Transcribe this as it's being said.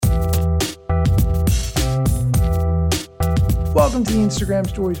Welcome to the Instagram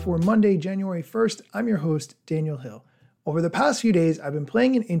Stories for Monday, January 1st. I'm your host, Daniel Hill. Over the past few days, I've been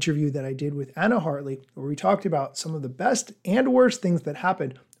playing an interview that I did with Anna Hartley, where we talked about some of the best and worst things that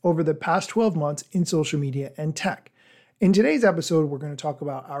happened over the past 12 months in social media and tech. In today's episode, we're going to talk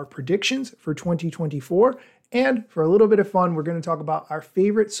about our predictions for 2024, and for a little bit of fun, we're going to talk about our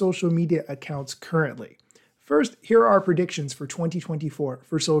favorite social media accounts currently. First, here are our predictions for 2024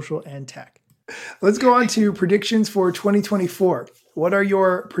 for social and tech. Let's go on to predictions for 2024. What are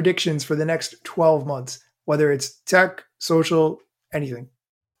your predictions for the next 12 months, whether it's tech, social, anything?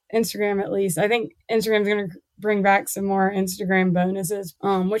 Instagram, at least. I think Instagram's going to bring back some more Instagram bonuses,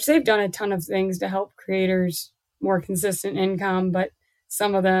 which they've done a ton of things to help creators more consistent income, but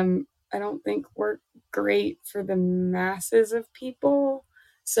some of them I don't think work great for the masses of people.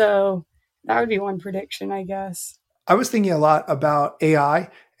 So that would be one prediction, I guess. I was thinking a lot about AI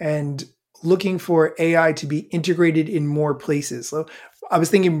and looking for AI to be integrated in more places. So I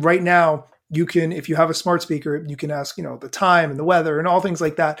was thinking right now, you can, if you have a smart speaker, you can ask, the time and the weather and all things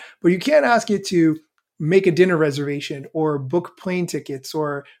like that, but you can't ask it to make a dinner reservation or book plane tickets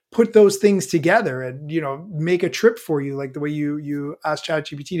or put those things together and, make a trip for you, like the way you ask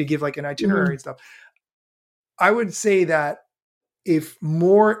ChatGPT to give like an itinerary and stuff. I would say that if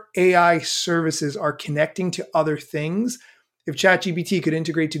more AI services are connecting to other things, if ChatGPT could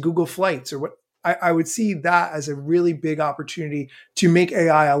integrate to Google Flights or what, I would see that as a really big opportunity to make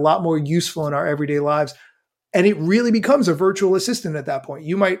AI a lot more useful in our everyday lives. And it really becomes a virtual assistant at that point.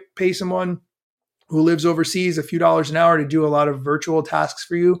 You might pay someone who lives overseas a few dollars an hour to do a lot of virtual tasks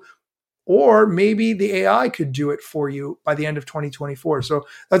for you, or maybe the AI could do it for you by the end of 2024. So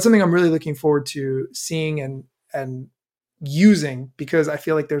that's something I'm really looking forward to seeing and using, because I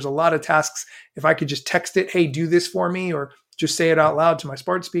feel like there's a lot of tasks. If I could just text it, hey, do this for me, or just say it out loud to my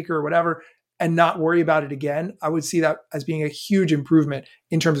smart speaker or whatever, and not worry about it again, I would see that as being a huge improvement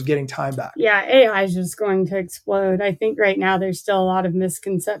in terms of getting time back. Yeah, AI is just going to explode. I think right now there's still a lot of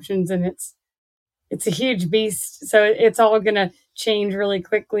misconceptions, and it's a huge beast. So it's all going to change really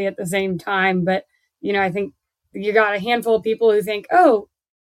quickly at the same time. But, I think you got a handful of people who think, oh,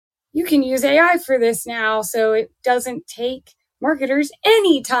 you can use AI for this now, so it doesn't take marketers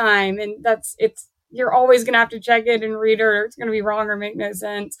any time. And you're always going to have to check it and read it, or it's going to be wrong or make no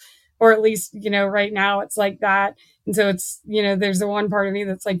sense. Or at least, right now it's like that. And so it's, there's the one part of me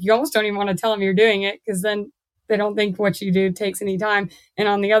that's like, you almost don't even want to tell them you're doing it, because then they don't think what you do takes any time. And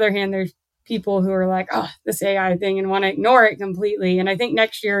on the other hand, there's people who are like, oh, this AI thing, and want to ignore it completely. And I think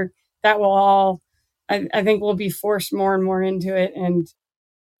next year that will I think we'll be forced more and more into it, and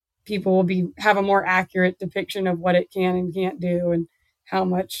people will have a more accurate depiction of what it can and can't do and how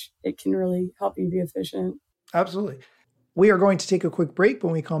much it can really help you be efficient. Absolutely. We are going to take a quick break.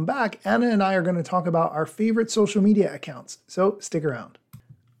 When we come back, Anna and I are going to talk about our favorite social media accounts. So stick around.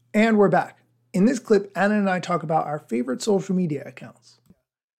 And we're back. In this clip, Anna and I talk about our favorite social media accounts.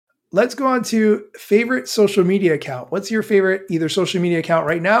 Let's go on to favorite social media account. What's your favorite either social media account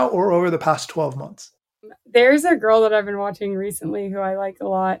right now or over the past 12 months? There's a girl that I've been watching recently who I like a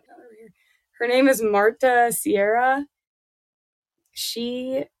lot. Her name is Marta Sierra.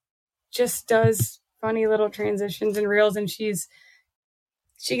 She just does funny little transitions and reels, and she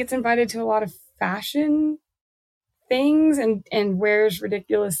gets invited to a lot of fashion things and wears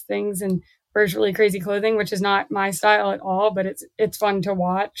ridiculous things and wears really crazy clothing, which is not my style at all, but it's fun to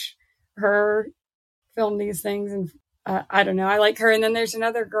watch her film these things. And I don't know, I like her. And then there's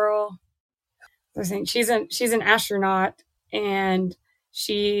another girl, I think she's an astronaut, and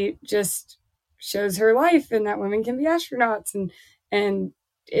she just shows her life and that women can be astronauts, and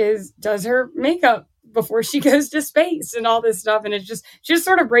does her makeup before she goes to space and all this stuff. And it's just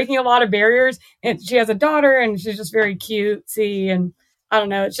sort of breaking a lot of barriers. And she has a daughter, and she's just very cutesy, and I don't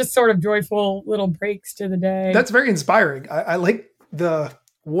know, it's just sort of joyful little breaks to the day. That's very inspiring. I like the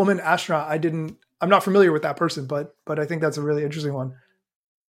woman astronaut. I'm not familiar with that person, but I think that's a really interesting one.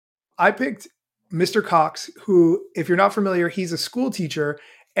 I picked Mr. Cox, who, if you're not familiar, he's a school teacher,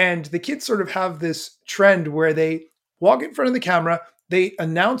 and the kids sort of have this trend where they walk in front of the camera, they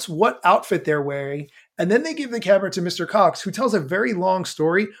announce what outfit they're wearing, and then they give the camera to Mr. Cox, who tells a very long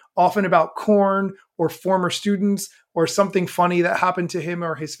story, often about corn or former students or something funny that happened to him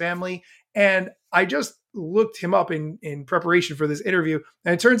or his family. And I just looked him up in preparation for this interview,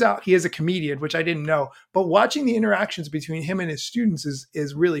 and it turns out he is a comedian, which I didn't know. But watching the interactions between him and his students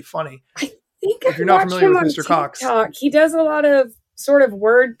is really funny. I think if you're not familiar with Mr. TikTok. Cox, he does a lot of sort of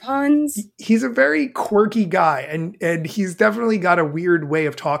word puns. He's a very quirky guy, and he's definitely got a weird way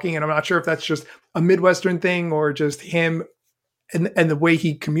of talking. And I'm not sure if that's just a Midwestern thing or just him and the way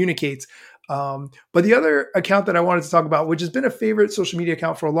he communicates. But the other account that I wanted to talk about, which has been a favorite social media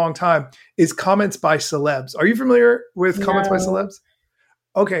account for a long time, is Comments by Celebs. Are you familiar with Comments by Celebs?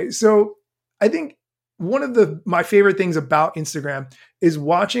 Okay, so I think one of my favorite things about Instagram is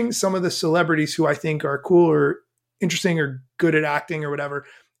watching some of the celebrities who I think are cool or interesting or good at acting or whatever,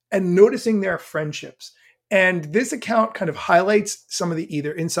 and noticing their friendships. And this account kind of highlights some of the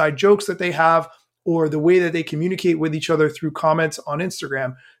either inside jokes that they have or the way that they communicate with each other through comments on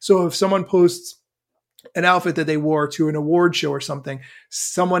Instagram. So if someone posts an outfit that they wore to an award show or something,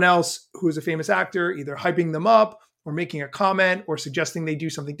 someone else who is a famous actor either hyping them up or making a comment or suggesting they do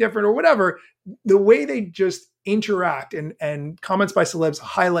something different or whatever, the way they just interact and Comments by Celebs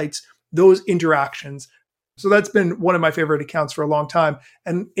highlights those interactions. So that's been one of my favorite accounts for a long time.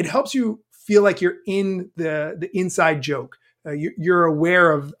 And it helps you feel like you're in the inside joke. You're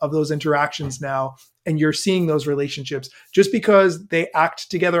aware of those interactions now, and you're seeing those relationships. Just because they act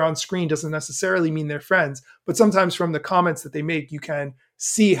together on screen doesn't necessarily mean they're friends, but sometimes from the comments that they make, you can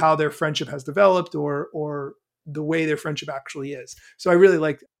see how their friendship has developed or the way their friendship actually is. So I really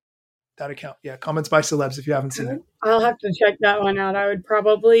like that account. Yeah, Comments by Celebs, if you haven't seen it. I'll have to check that one out. I would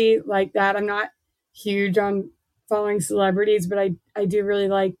probably like that. I'm not huge on following celebrities, but I do really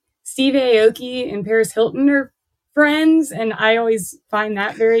like Steve Aoki and Paris Hilton are friends, and I always find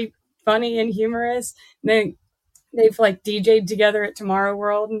that very funny and humorous. They've like DJ'd together at Tomorrow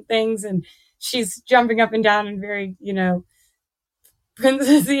World and things, and she's jumping up and down and very,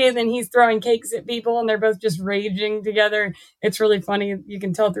 princessy, and then he's throwing cakes at people, and they're both just raging together. It's really funny. You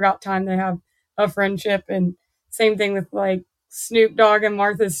can tell throughout time they have a friendship. And same thing with like Snoop Dogg and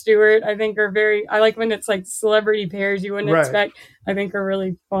Martha Stewart. I think I like when it's like celebrity pairs you wouldn't expect. I think are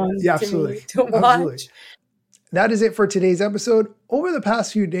really fun to watch. Absolutely. That is it for today's episode. Over the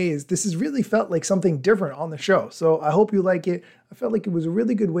past few days, this has really felt like something different on the show. So I hope you like it. I felt like it was a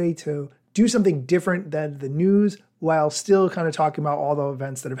really good way to do something different than the news while still kind of talking about all the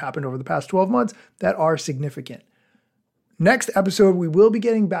events that have happened over the past 12 months that are significant. Next episode, we will be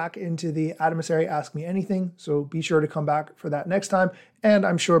getting back into the Adam Mosseri Ask Me Anything. So be sure to come back for that next time. And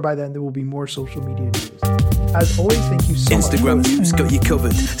I'm sure by then there will be more social media news. As always, thank you so much. Instagram news got you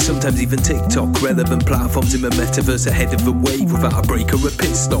covered. Sometimes even TikTok. Relevant platforms in the metaverse ahead of the wave. Without a break or a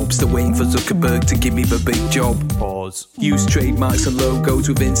pit stop. Still waiting for Zuckerberg to give me the big job. Pause. Use trademarks and logos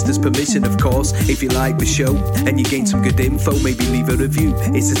with Insta's permission, of course. If you like the show and you gain some good info, maybe leave a review.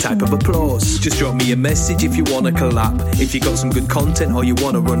 It's a type of applause. Just drop me a message if you want to collab. If you got some good content or you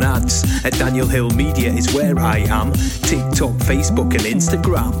want to run ads. At Daniel Hill Media is where I am. TikTok, Facebook and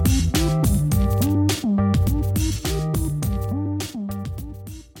Instagram.